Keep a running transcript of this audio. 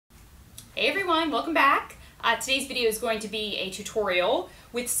Hey everyone, welcome back. Today's video is going to be a tutorial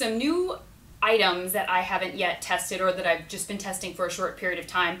with some new items that I haven't yet tested or that I've just been testing for a short period of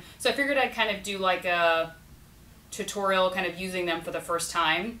time. So I figured I'd kind of do like a tutorial kind of using them for the first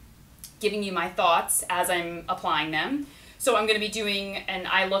time, giving you my thoughts as I'm applying them. So I'm going to be doing an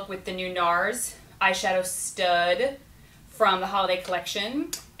eye look with the new NARS eyeshadow stud from the holiday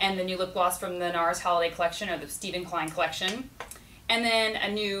collection and the new lip gloss from the NARS holiday collection or the Stephen Klein collection. And then a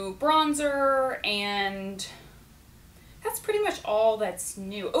new bronzer, and that's pretty much all that's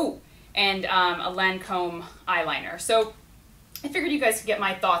new. Oh, and a Lancome eyeliner. So I figured you guys could get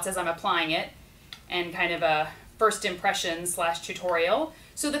my thoughts as I'm applying it and kind of a first impression / tutorial.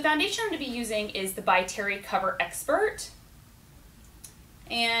 So the foundation I'm going to be using is the By Terry Cover Expert.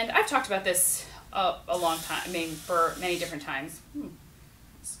 And I've talked about this a long time, for many different times.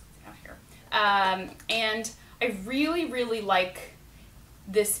 Out here. And I really like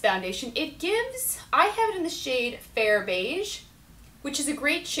this foundation. I have it in the shade Fair Beige, which is a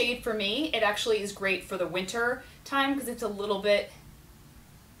great shade for me. It actually is great for the winter time because it's a little bit,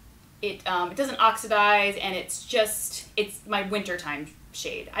 it doesn't oxidize, and it's my wintertime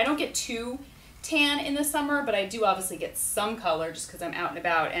shade. I don't get too tan in the summer, but I do obviously get some color just because I'm out and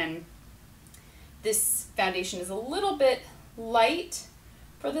about, and this foundation is a little bit light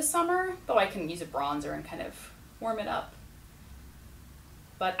for the summer, though I can use a bronzer and kind of warm it up.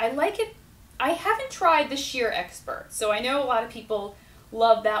 But I like it. I haven't tried the Sheer Expert, so I know a lot of people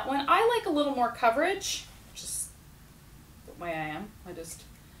love that one. I like a little more coverage, just the way I am.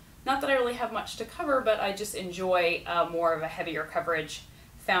 Not that I really have much to cover, but I just enjoy more of a heavier coverage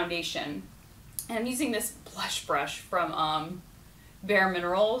foundation. And I'm using this blush brush from Bare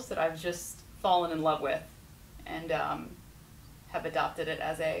Minerals that I've just fallen in love with, and have adopted it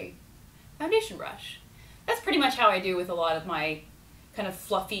as a foundation brush. That's pretty much how I do with a lot of my kind of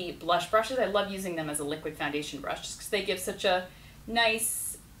fluffy blush brushes. I love using them as a liquid foundation brush just because they give such a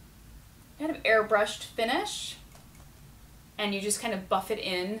nice kind of airbrushed finish, and you just kind of buff it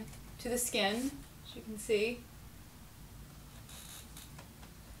in to the skin, as you can see,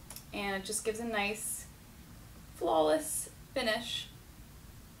 and it just gives a nice flawless finish.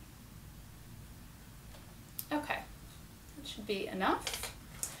 Okay, that should be enough.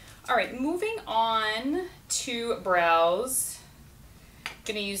 All right, moving on to brows.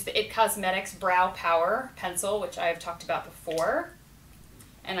 I'm going to use the IT Cosmetics Brow Power pencil, which I have talked about before,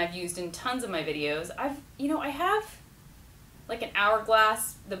 and I've used in tons of my videos. I have like an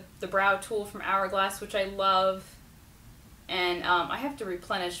Hourglass, the brow tool from Hourglass, which I love, and I have to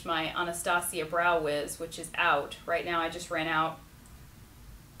replenish my Anastasia Brow Wiz, which is out right now. I just ran out,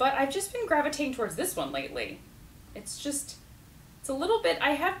 but I've just been gravitating towards this one lately. It's a little bit,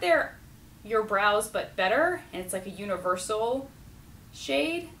 I have Your Brows But Better, and it's like a universal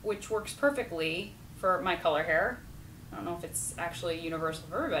shade, which works perfectly for my color hair. I don't know if it's actually universal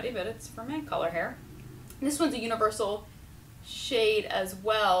for everybody, but it's for my color hair. And this one's a universal shade as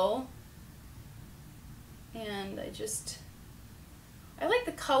well, and I like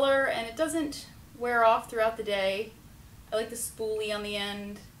the color, and it doesn't wear off throughout the day. I like the spoolie on the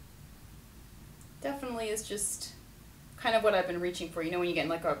end. Definitely is just kind of what I've been reaching for. You know, when you get in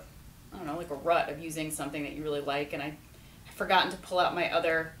like a rut of using something that you really like, and I've forgotten to pull out my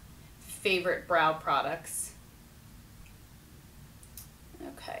other favorite brow products.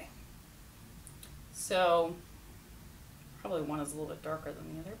 Okay, so probably one is a little bit darker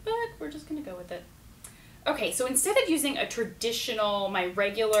than the other, but we're just gonna go with it. Okay, so instead of using a traditional, my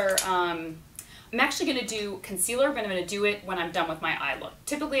regular, I'm actually gonna do concealer, but I'm gonna do it when I'm done with my eye look.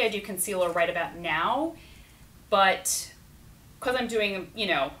 Typically I do concealer right about now, but because I'm doing,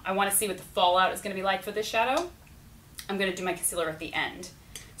 I want to see what the fallout is going to be like for this shadow, I'm going to do my concealer at the end.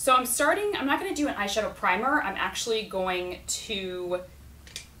 So I'm not going to do an eyeshadow primer. I'm actually going to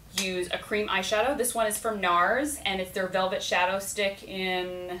use a cream eyeshadow. This one is from NARS, and it's their Velvet Shadow Stick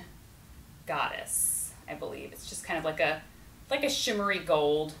in Goddess, I believe. It's just kind of like a shimmery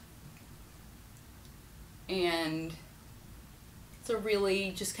gold. And it's a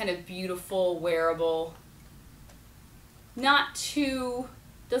really just kind of beautiful, wearable,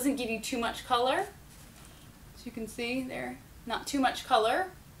 doesn't give you too much color. As you can see there, not too much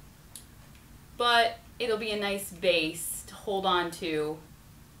color, but it'll be a nice base to hold on to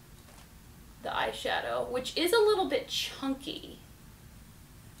the eyeshadow, which is a little bit chunky.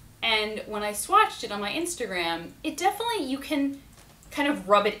 And when I swatched it on my Instagram, it definitely, you can kind of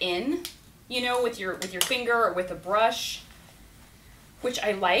rub it in, with your finger or with a brush, which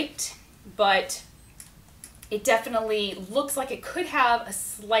I liked, but it definitely looks like it could have a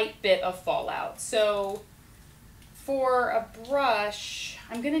slight bit of fallout. So for a brush,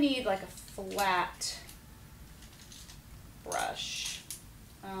 I'm gonna need like a flat brush.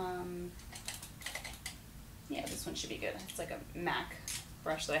 Yeah, this one should be good. It's like a MAC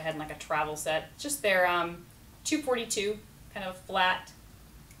brush that I had in like a travel set. Just their 242, kind of flat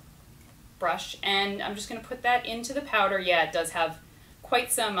brush. And I'm just gonna put that into the powder. Yeah, it does have quite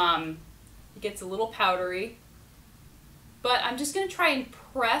some, it gets a little powdery. But I'm just gonna try and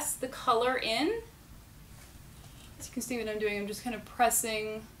press the color in. As you can see what I'm doing, I'm just kind of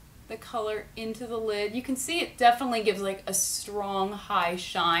pressing the color into the lid. You can see it definitely gives like a strong high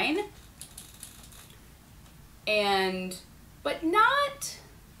shine. But not,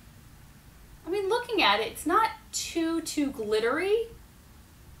 I mean, looking at it, it's not too glittery,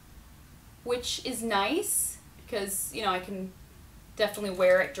 which is nice because, you know, I can definitely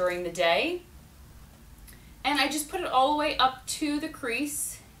wear it during the day. And I just put it all the way up to the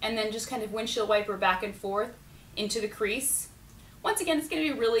crease and then just kind of windshield wiper back and forth into the crease. Once again, it's going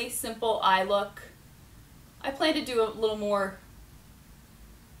to be a really simple eye look. I plan to do a little more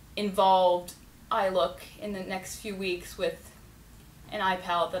involved eye look in the next few weeks with an eye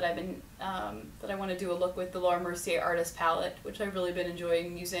palette that I've been that I want to do a look with, the Laura Mercier Artist Palette, which I've really been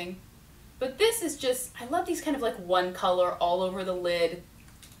enjoying using. But this is just, I love these kind of like one color all over the lid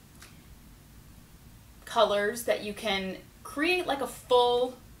colors that you can create like a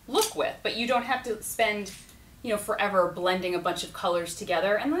full look with, but you don't have to spend, you know, forever blending a bunch of colors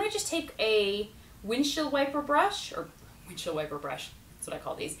together. And then I just take a windshield wiper brush, that's what I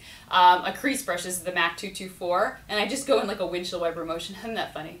call these, a crease brush. This is the MAC 224, and I just go in like a windshield wiper motion. Isn't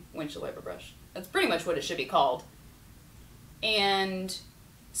that funny? Windshield wiper brush. That's pretty much what it should be called. And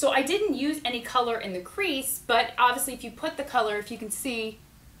so I didn't use any color in the crease, but obviously if you put the color, if you can see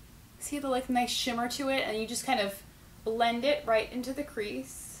the like nice shimmer to it, and you just kind of blend it right into the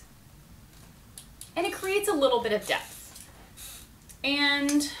crease. And it creates a little bit of depth. And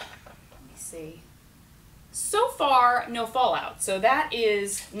let me see. So far, no fallout, so that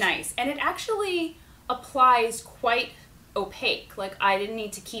is nice. And it actually applies quite opaque. Like, I didn't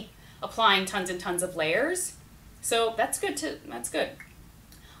need to keep applying tons and tons of layers. So that's good.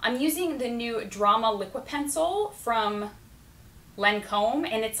 I'm using the new Drama Liquid Pencil from Lancome,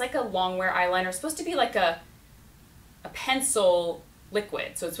 and it's like a long wear eyeliner. It's supposed to be like a pencil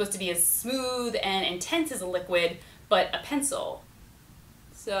liquid. So it's supposed to be as smooth and intense as a liquid, but a pencil.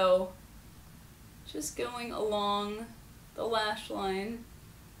 So just going along the lash line.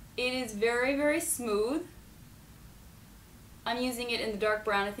 It is very, very smooth. I'm using it in the dark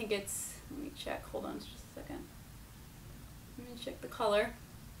brown. I think it's, let me check, hold on just a second. Let me check the color.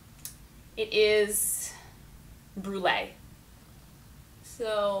 It is Brulee.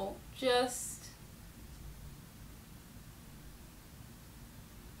 So just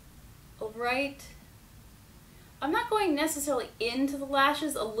right, I'm not going necessarily into the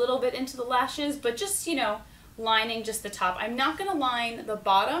lashes, a little bit into the lashes, but just, you know, lining just the top. I'm not going to line the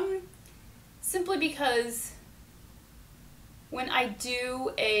bottom simply because when I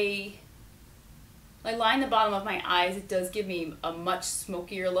line the bottom of my eyes, it does give me a much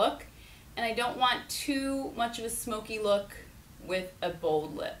smokier look, and I don't want too much of a smoky look with a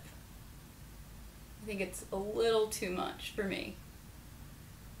bold lip. I think it's a little too much for me.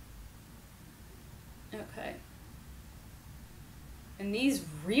 Okay. And these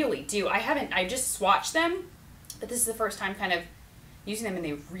really do. I just swatched them, but this is the first time kind of using them, and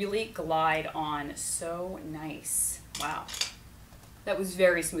they really glide on so nice. Wow. That was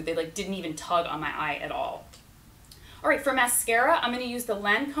very smooth. They like didn't even tug on my eye at all. All right, for mascara, I'm going to use the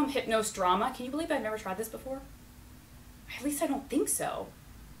Lancome Hypnose Drama. Can you believe I've never tried this before? At least I don't think so.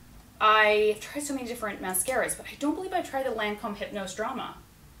 I've tried so many different mascaras, but I don't believe I've tried the Lancome Hypnose Drama.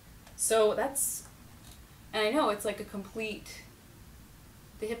 So that's, and I know it's like a complete,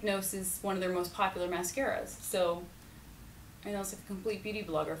 the Hypnose is one of their most popular mascaras. So I know it's like a complete beauty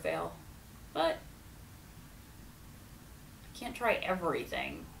blogger fail, but I can't try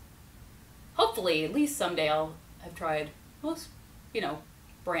everything. Hopefully, at least someday I've tried most, you know,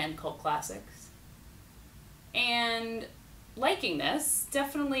 brand cult classics. And liking this,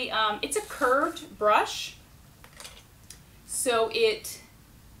 definitely, it's a curved brush, so it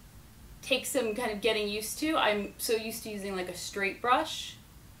takes some kind of getting used to. I'm so used to using like a straight brush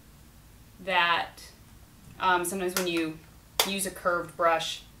that sometimes when you use a curved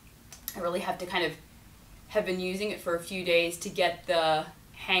brush, I really have to kind of have been using it for a few days to get the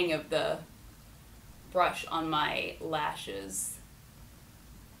hang of the brush on my lashes.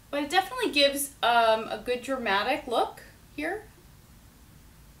 But it definitely gives a good dramatic look here.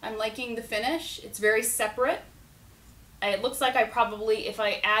 I'm liking the finish. It's very separate. It looks like I probably, if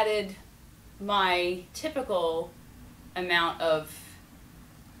I added my typical amount of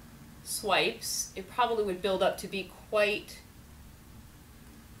swipes, it probably would build up to be quite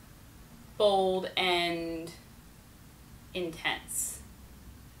bold and intense.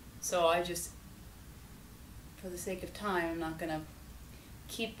 So I just, for the sake of time, I'm not gonna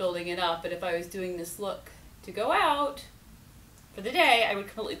keep building it up, but if I was doing this look to go out for the day, I would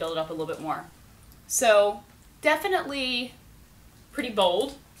completely build it up a little bit more. So definitely pretty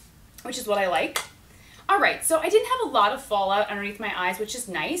bold, which is what I like. All right, so I didn't have a lot of fallout underneath my eyes, which is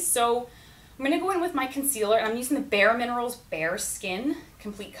nice. So I'm gonna go in with my concealer, and I'm using the Bare Minerals Bare Skin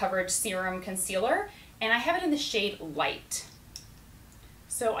Complete Coverage Serum Concealer, and I have it in the shade Light.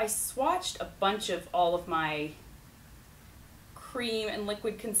 So I swatched a bunch of all of my cream and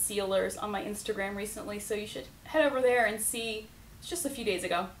liquid concealers on my Instagram recently, so you should head over there and see. It's just a few days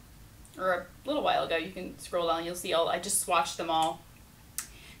ago, or a little while ago. You can scroll down, you'll see all, I just swatched them all.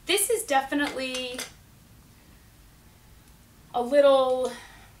 This is definitely a little,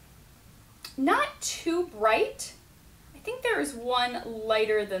 not too bright. I think there is one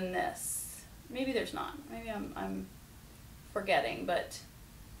lighter than this. Maybe there's not. Maybe I'm forgetting, but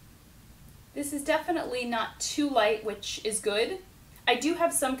this is definitely not too light, which is good. I do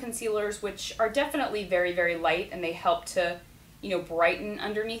have some concealers which are definitely very, very light, and they help to, you know, brighten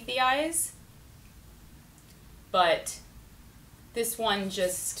underneath the eyes. But this one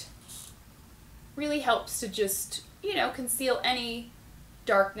just really helps to just, you know, conceal any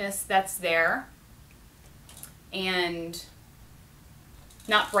darkness that's there and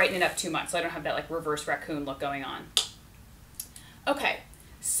not brighten it up too much, so I don't have that like reverse raccoon look going on. Okay,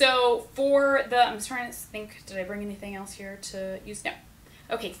 so for the, I'm just trying to think, did I bring anything else here to use? No.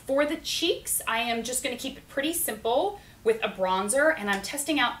 Okay, for the cheeks, I am just going to keep it pretty simple with a bronzer, and I'm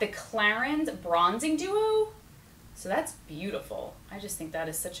testing out the Clarins Bronzing Duo. So that's beautiful. I just think that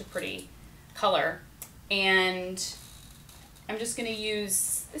is such a pretty color. And I'm just going to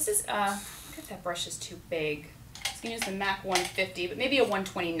use, this is, I think if that brush is too big. I was going to use the MAC 150, but maybe a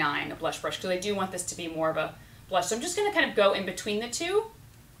 129, a blush brush, because I do want this to be more of a blush. So I'm just going to kind of go in between the two.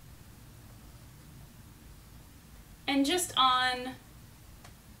 And just on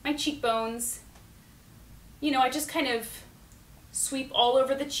my cheekbones, you know, I just kind of sweep all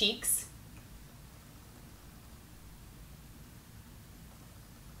over the cheeks.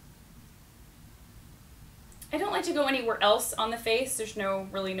 I don't like to go anywhere else on the face. There's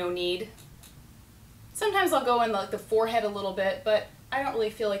really no need. Sometimes I'll go in like the forehead a little bit, but I don't really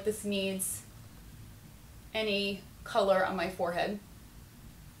feel like this needs any color on my forehead.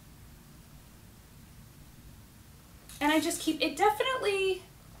 And I just keep, it definitely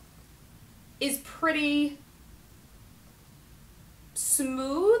is pretty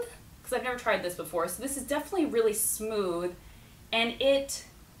smooth, because I've never tried this before. So this is definitely really smooth, and it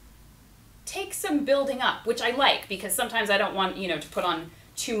takes some building up, which I like, because sometimes I don't want, you know, to put on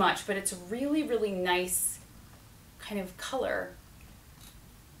too much, but it's really, really nice kind of color.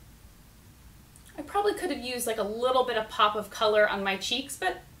 I probably could have used like a little bit of pop of color on my cheeks,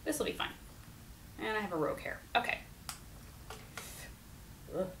 but this will be fine. And I have a rogue hair. Okay.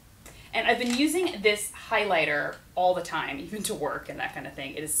 And I've been using this highlighter all the time, even to work and that kind of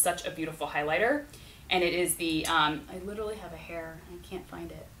thing. It is such a beautiful highlighter. And it is the, I literally have a hair, I can't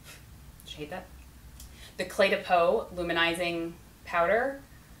find it. Did you hate that? The Clé de Peau Luminizing Powder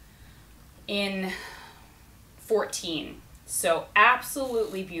in 14. So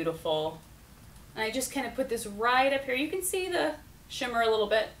absolutely beautiful. And I just kind of put this right up here. You can see the shimmer a little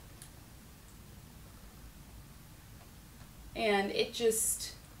bit. And it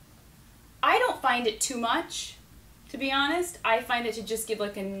just, I don't find it too much, to be honest. I find it to just give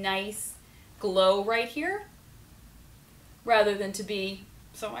like a nice glow right here, rather than to be,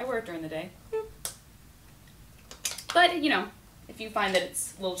 so I wear it during the day. But, you know, if you find that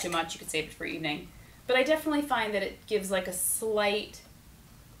it's a little too much, you could save it for evening. But I definitely find that it gives like a slight,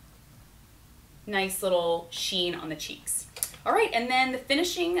 nice little sheen on the cheeks. All right, and then the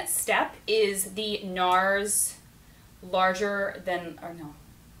finishing step is the NARS Larger Than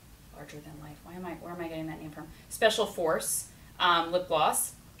Life. Where am I getting that name from? Special Force lip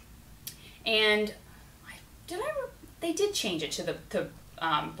gloss. And they did change it to the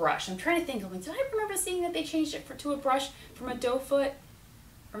brush. I'm trying to think, did I remember seeing that they changed it to a brush from a doe foot?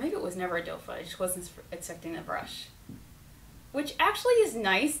 Or maybe it was never a doe foot, I just wasn't expecting the brush. Which actually is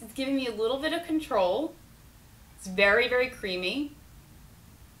nice. It's giving me a little bit of control. It's very, very creamy.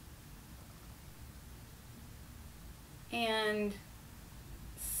 And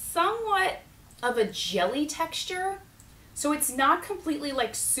somewhat of a jelly texture. So it's not completely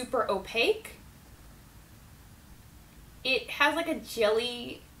like super opaque. It has like a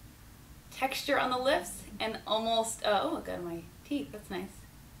jelly texture on the lips and almost, oh, look at my teeth, that's nice.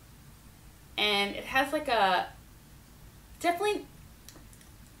 And it has like a, definitely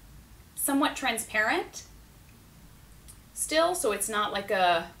somewhat transparent still, so it's not like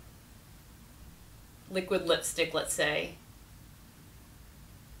a liquid lipstick, let's say.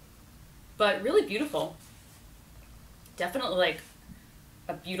 But really beautiful. Definitely like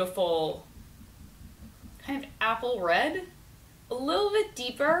a beautiful kind of apple red. A little bit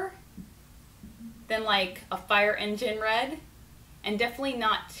deeper than like a fire engine red. And definitely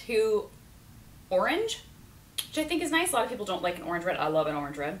not too orange, which I think is nice. A lot of people don't like an orange red. I love an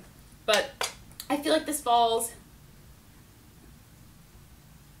orange red. But I feel like this falls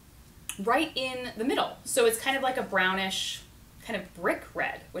right in the middle. So it's kind of like a brownish kind of brick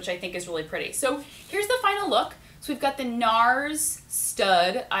red, which I think is really pretty. So here's the final look. So we've got the NARS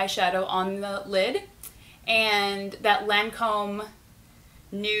Stud eyeshadow on the lid and that Lancome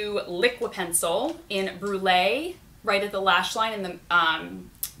new liquid pencil in Brulee right at the lash line in the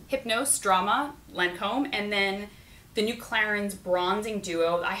Hypnose Drama Lancome, and then the new Clarins Bronzing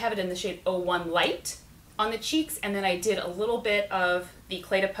Duo. I have it in the shade 01 Light on the cheeks, and then I did a little bit of the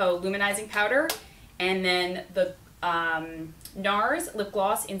Clé de Peau Luminizing Powder, and then the NARS Lip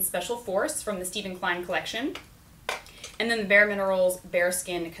Gloss in Special Force from the Stephen Klein collection, and then the Bare Minerals Bare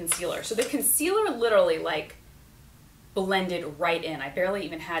Skin Concealer. So the concealer literally like blended right in. I barely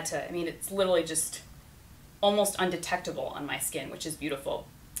even had to, I mean, it's literally just almost undetectable on my skin, which is beautiful.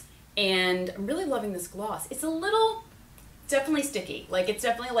 And I'm really loving this gloss. It's a little, definitely sticky. Like it's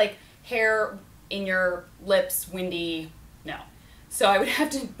definitely like hair in your lips, windy, no. So I would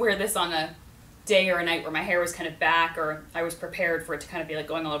have to wear this on a day or a night where my hair was kind of back or I was prepared for it to kind of be like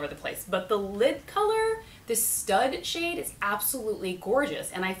going all over the place. But the lid color, this stud shade is absolutely gorgeous.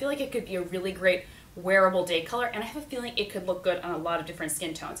 And I feel like it could be a really great wearable day color. And I have a feeling it could look good on a lot of different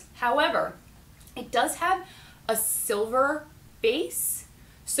skin tones. However, it does have a silver base.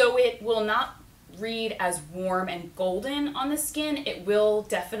 So it will not read as warm and golden on the skin. It will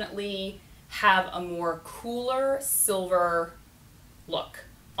definitely have a more cooler silver look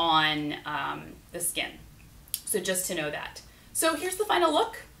on the skin. So just to know that. So here's the final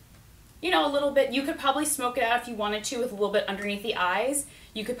look. You know, a little bit, you could probably smoke it out if you wanted to with a little bit underneath the eyes.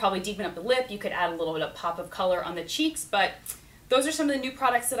 You could probably deepen up the lip. You could add a little bit of pop of color on the cheeks. But those are some of the new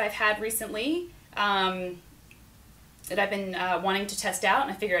products that I've had recently. That I've been wanting to test out,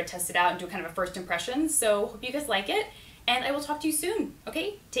 and I figured I'd test it out and do kind of a first impression. So hope you guys like it, and I will talk to you soon.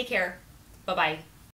 Okay, take care. Bye-bye.